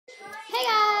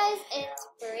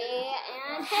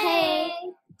Hey,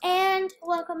 and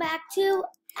welcome back to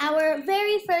our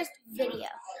very first video.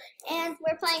 And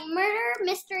We're playing Murder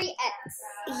Mystery X.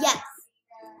 yes.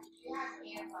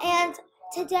 And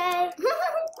today,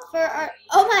 for our,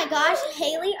 oh my gosh,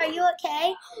 Haley, are you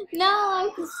okay?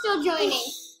 No, I'm still joining.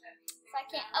 So I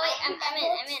can't. Oh wait, I'm in.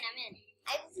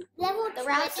 I've leveled the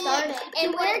round started.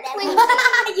 And we're twins.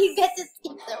 You get to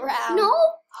skip the round. No,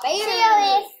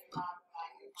 Seriously.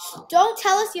 Don't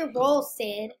tell us your role,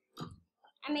 Sid.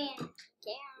 I mean,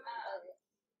 yeah.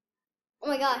 Oh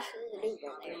my gosh, there's a dude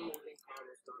there.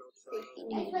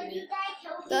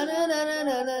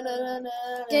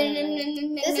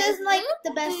 This is like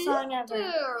the best song ever.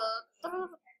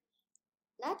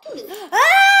 That dude is. Ah!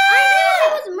 I knew he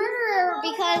was a murderer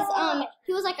because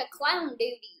he was like a clown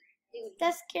dude.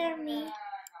 That scared me.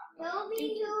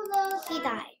 He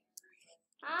died.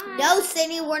 Hi. No,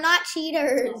 Sydney, we're not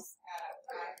cheaters.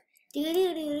 I'm gonna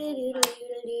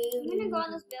go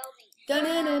on this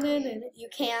building. You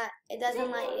can't. It doesn't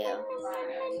let you.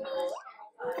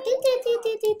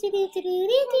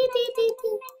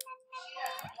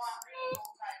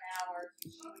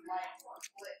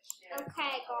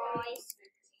 Okay, guys.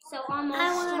 So I'm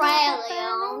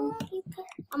Australian.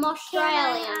 I'm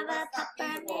Australian.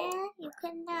 You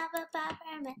can have a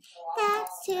peppermint.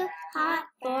 That's too hot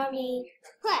for me.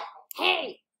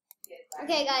 Hey.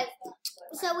 Okay, guys.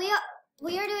 So we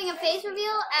are doing a face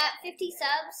reveal at 50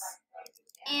 subs,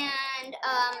 and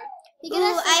if you get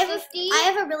us to 50, I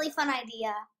have a really fun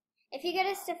idea. If you get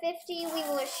us to 50, we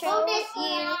will show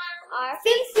you our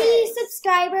 50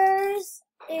 subscribers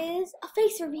is a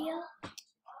face reveal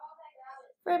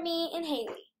for me and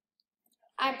Haley.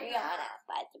 I'm Brianna,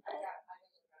 by the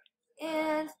way.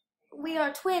 And we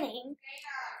are twinning.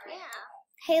 Yeah.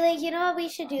 Haley, you know what we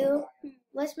should do?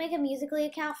 Let's make a Musical.ly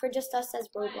account for just us as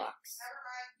Roblox.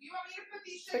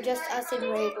 For just us in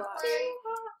Roblox.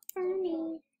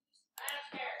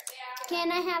 Can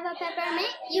I have a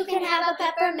peppermint? You can have a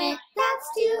peppermint. That's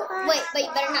too hot. Wait, but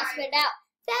you better not spit it out.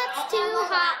 That's too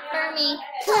hot for me.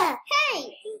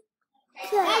 Hey! Hey,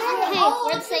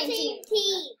 we're the same team.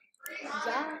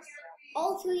 Yes.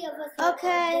 All three of us are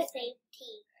Okay. the same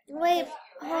team. Wait,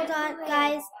 hold on,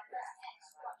 guys.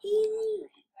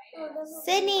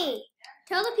 Sydney!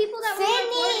 Tell the people that we're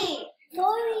Sydney!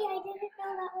 Sorry, I didn't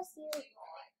know that was you.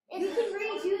 You can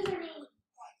read username.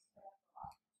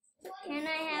 Can I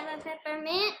have a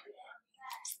peppermint?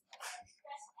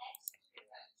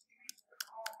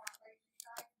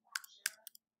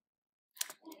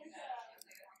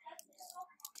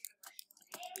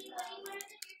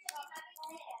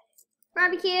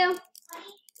 Barbecue.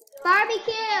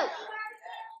 Barbecue.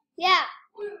 Yeah.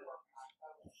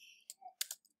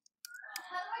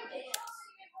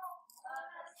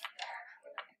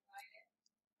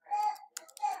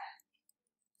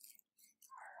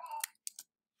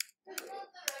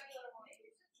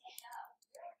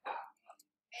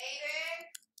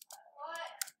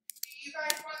 You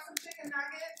guys want some chicken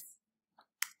nuggets?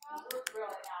 We're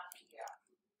really happy, yeah.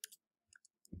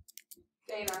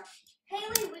 Dana.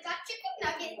 Haley, we got chicken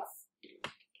nuggets.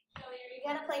 You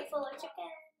got a plate full of chicken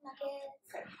nuggets.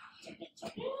 Chicken.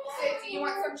 Sid, do you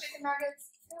want some chicken nuggets?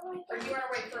 Or do you want to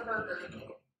wait for a burger?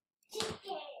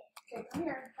 Chicken. Okay, come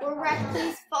here. We're right.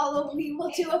 Please follow me. We'll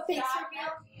do a face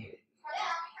reveal.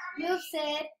 Move,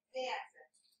 Sid.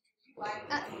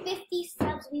 At 50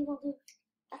 subs, we will do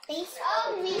a face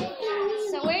reveal.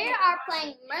 So we are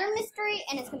playing Murder Mystery,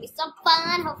 and it's gonna be so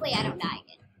fun. Hopefully, I don't die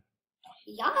again.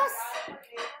 Yes.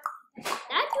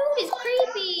 That dude is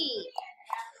creepy.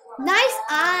 Nice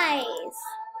eyes.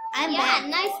 I'm back.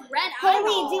 Nice red Haley,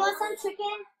 eyes. do you want some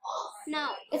chicken? No.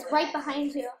 It's right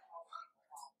behind you.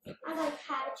 I like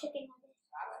have a chicken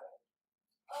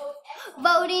nugget.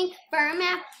 Voting for a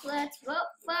map. Let's vote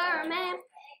for a map.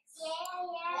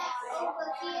 Over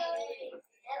here.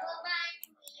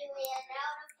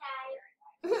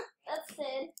 That's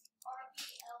it.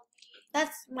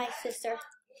 That's my sister.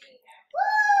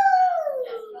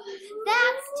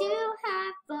 That's too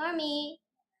hot for me.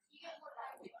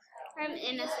 I'm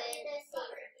innocent.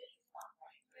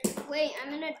 Wait,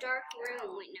 I'm in a dark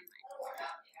room. Wait, never mind.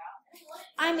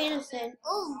 I'm innocent.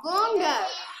 Oh, Gonga.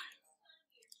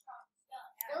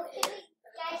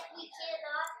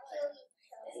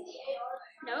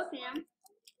 No, Sam.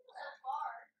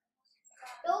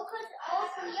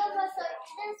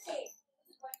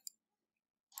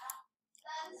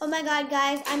 Oh my god,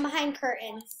 guys, I'm behind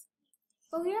curtains.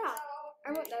 Oh, yeah.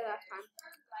 I went there last time.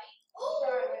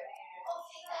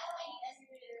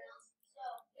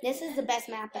 This is the best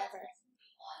map ever.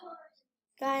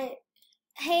 Guys,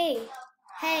 hey,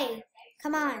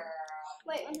 come on.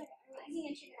 Wait, one second. I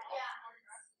think I should.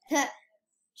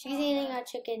 She's eating a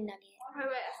chicken nugget. All right,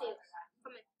 I see you.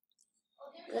 Come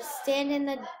in. Let's stand in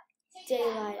the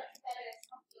daylight.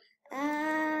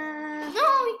 No,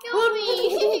 he killed me.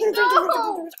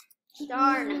 No.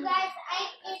 Darn. You guys, I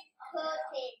eat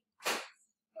cooking.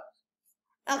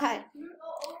 Okay.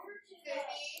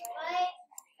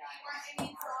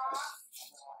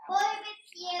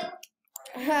 Barbecue.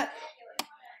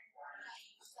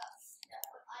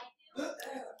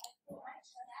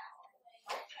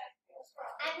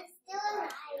 I'm still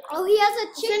alive. Oh, he has a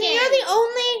chicken. Cindy, you're the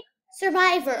only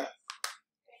survivor.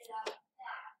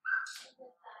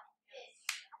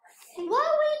 What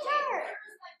winter?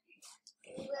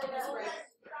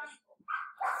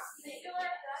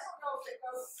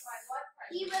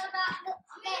 He will not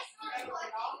get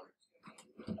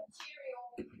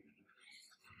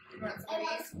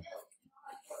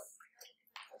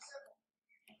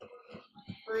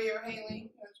Bree or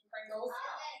Haley, those Pringles.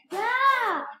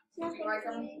 Yeah. You like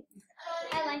them?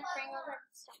 I like Pringles and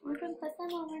stuff. We can put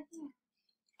them over here.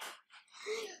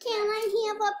 Can I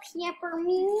have a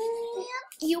peppermint?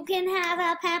 You can have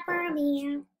a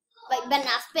peppermint. But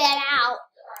not spit out.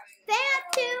 That's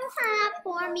too hot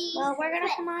for me. Well, we're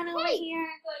gonna come on over here.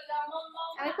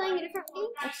 Are we playing a different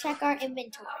game? Let's check our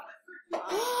inventory.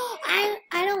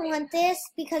 I don't want this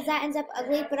because that ends up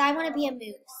ugly, but I want to be a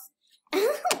moose. I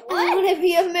want to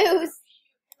be a moose.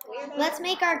 Let's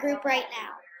make our group right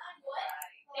now.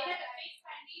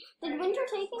 Did Winter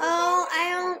take it? Oh,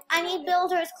 I need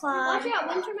builder's claw. Watch out,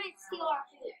 Winter might steal our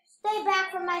food. Stay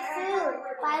back from my food.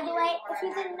 By the way, if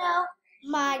you didn't know,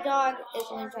 my dog is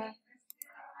Winter.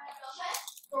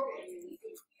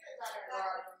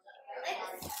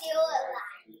 It's still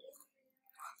alive.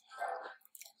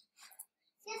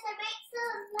 Yes, I make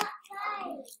some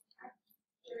alive.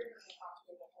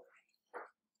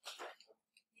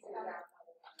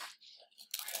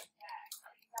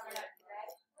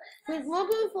 He's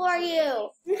looking for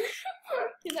you.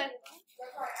 You guys.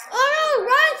 Oh no,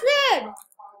 run, Sid!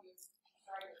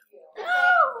 No!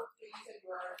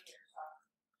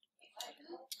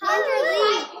 Hunter,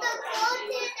 leave.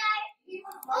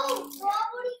 Oh,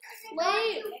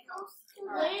 Wait.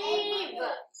 Leave.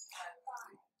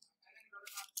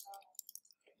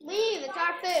 Leave. It's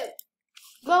our food.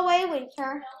 Go away,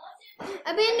 Winter.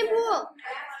 Abandoned pool.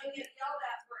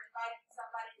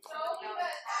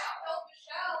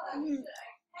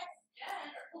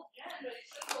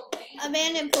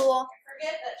 Abandoned pool.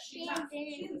 Forget that she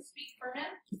can speak for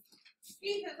him.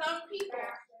 Speak his own people.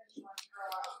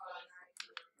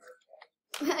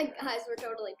 Guys, we're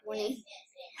totally 20.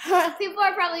 People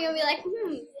are probably gonna be like,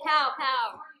 pow,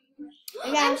 pow.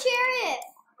 Yeah. I'm sheriff.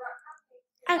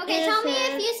 Okay, tell me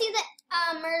if you see the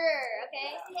murderer,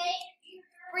 okay?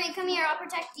 Bree, come here, I'll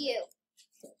protect you.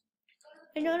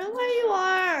 I don't know where you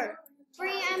are.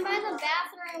 Bree, I'm by the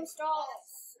bathroom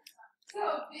stalls.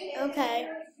 Okay.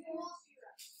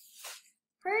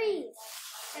 Hurry.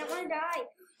 I don't want to die.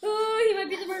 Oh, he might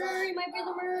be the murderer, he might be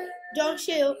the murderer. Don't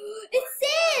shoot. It's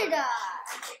Sid!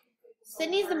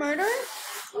 Sydney's the murderer?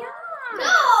 Yeah.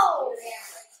 No!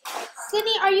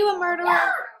 Sydney, are you a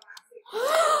murderer?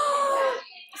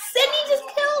 Sydney just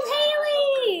killed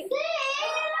Haley!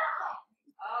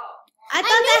 I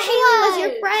thought that Haley was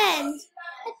your friend.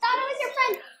 I thought it was your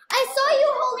friend. I saw you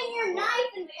holding your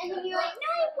knife, and then you're like,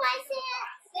 no, it wasn't.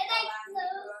 Then I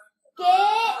close.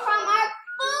 Get from our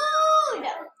food!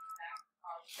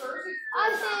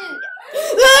 Our food.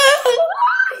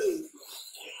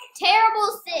 Terrible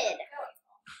Sid.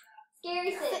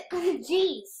 Scary Sid.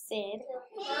 Jeez, Sid.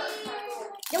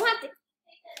 You don't have to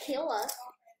kill us.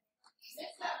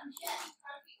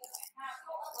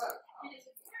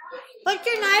 Put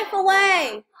your knife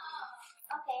away.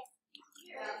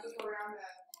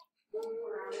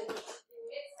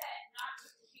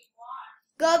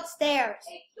 Go upstairs.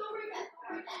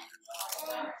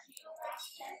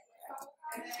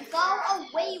 Go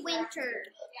away, Winter.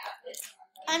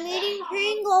 I'm eating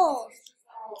Pringles.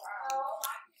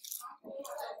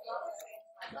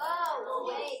 Go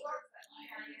away.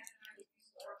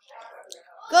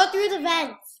 Go through the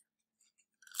vents.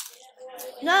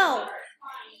 No.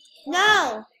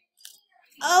 No.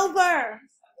 Over.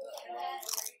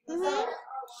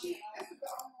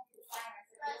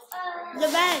 The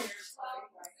vents.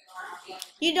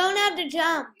 You don't have to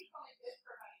jump.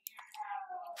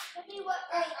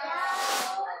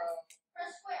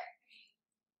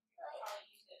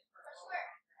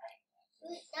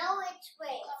 No, it's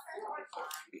wait.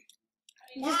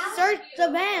 Just search the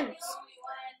vents.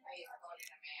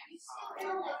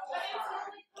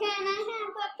 Can I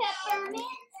have a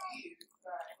peppermint?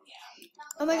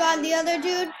 Oh my god, the other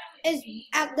dude is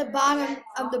at the bottom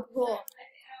of the pool.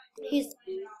 He's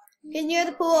near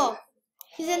the pool.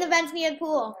 He's in the vents near the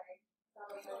pool.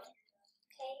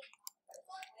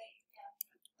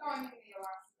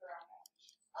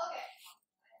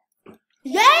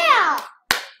 Yeah!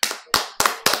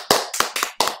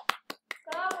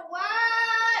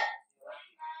 What?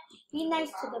 Be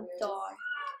nice to the dog.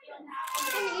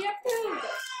 Eat our food.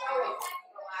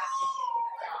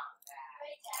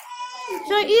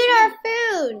 So eat our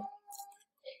food.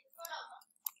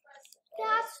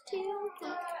 That's too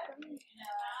good.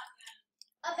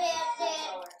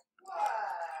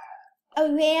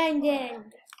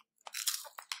 Abandoned.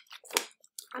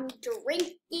 I'm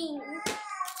drinking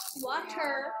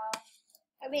water.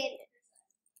 Abandoned.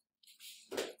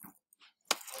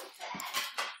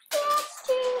 That's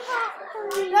too hot for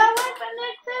me. That went for the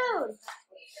food.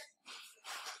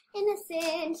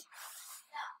 Innocent.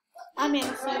 I'm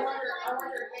innocent.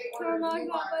 Turn on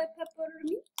hot by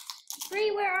pepperoni.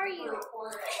 Bree, where are you?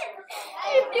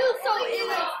 I feel so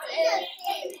innocent.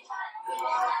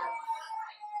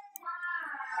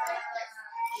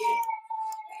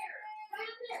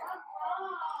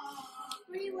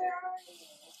 Bree, where are you?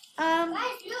 I'm in.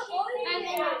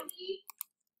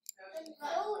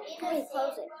 Okay,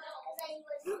 close it.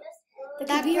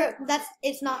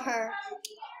 It's not her.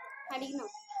 How do you know?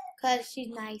 Cause she's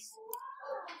nice.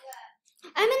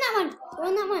 I'm in that one. Go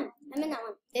in that one. I'm in that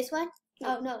one. This one? No,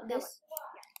 Oh no, that this.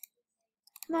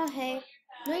 Come on, hey.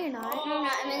 No, you're not. No, I'm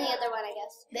not. I'm in the other one, I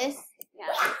guess. This?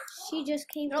 Yeah. She just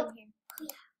came from here.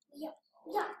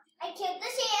 Yeah. I killed the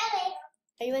sheriff.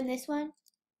 Are you in this one?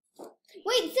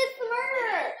 Wait, it says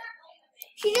murder.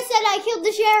 She just said I killed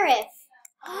the sheriff.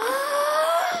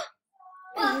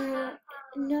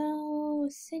 No,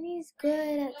 Cindy's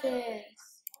good at this.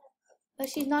 But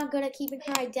she's not good at keeping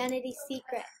her identity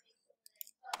secret.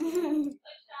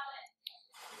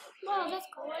 Wow, that's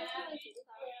cool.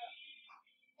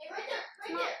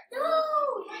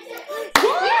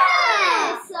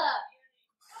 Yes!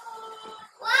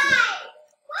 Why?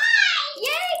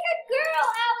 Yay, good girl,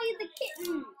 Allie the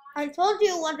kitten. I told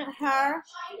you it wasn't her.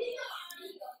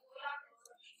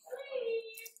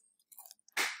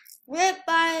 Rip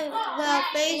by the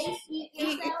face.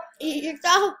 Eat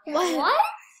yourself. What?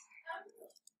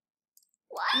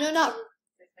 What?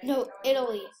 No,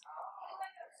 Italy.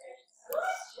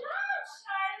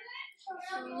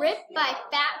 Rip by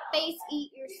fat face,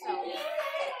 eat yourself.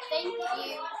 Thank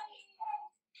you.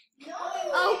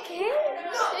 Okay.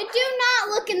 Do not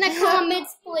look in the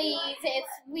comments, please.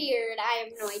 It's weird. I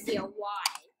have no idea why.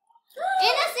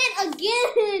 Innocent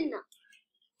again.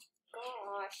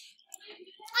 Gosh.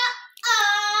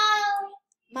 Oh.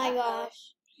 My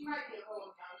gosh.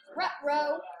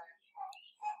 Ruh-roh.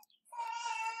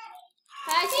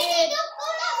 Hi, Hey, kid. don't go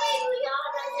that way. We all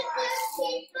know the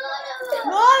kids photo.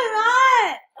 No, I'm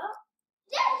not.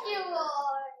 Yes, you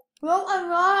are. No, I'm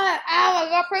not. Ow, I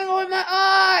got pringle in my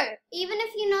eye. Even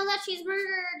if you know that she's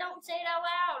murdered, don't say it out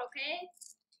loud, okay?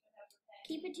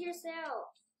 Keep it to yourself.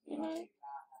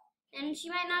 And she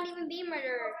might not even be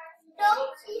murdered. No,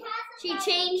 she has She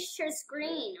changed her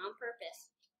screen on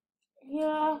purpose.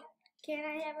 Yeah. Can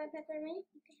I have a peppermint?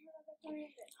 You can have a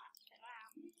peppermint.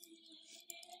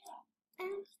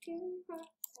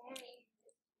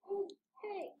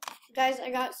 Hey. Guys, I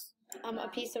got a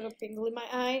piece of a Pringle in my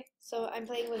eye, so I'm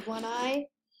playing with one eye.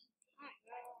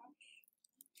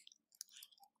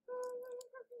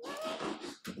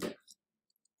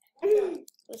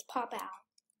 Let's pop out.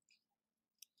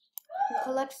 And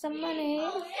collect some money.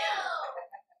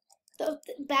 The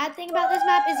bad thing about this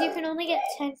map is you can only get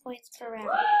 10 points per round.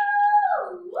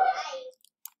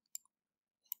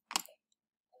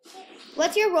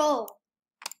 What's your role?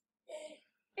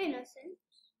 Innocent.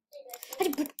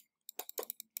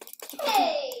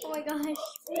 Hey. Oh my gosh.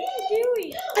 What are you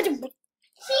doing?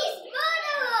 She's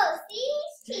photo. See?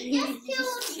 She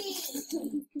just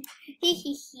killed me. Hee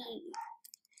hee hee.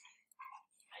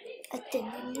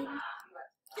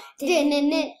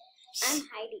 I'm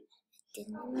hiding.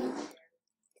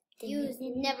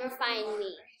 You never find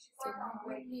me.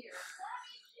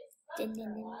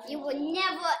 You will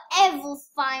never ever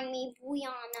find me,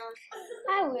 Brianna.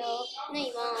 I will. No,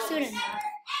 you won't. Soon enough.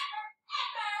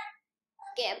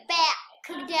 Get back,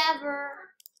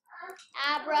 cadaver.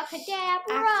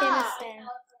 Abracadabra. Activism.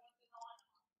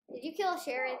 Did you kill a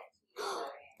sheriff?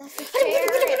 That's a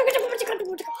sheriff.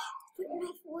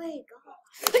 Wait, God.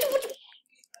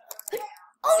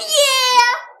 Oh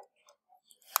yeah!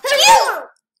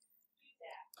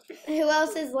 Who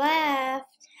else is left?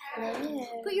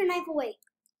 Put your knife away.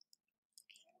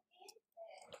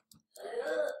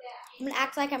 I'm gonna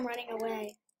act like I'm running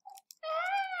away.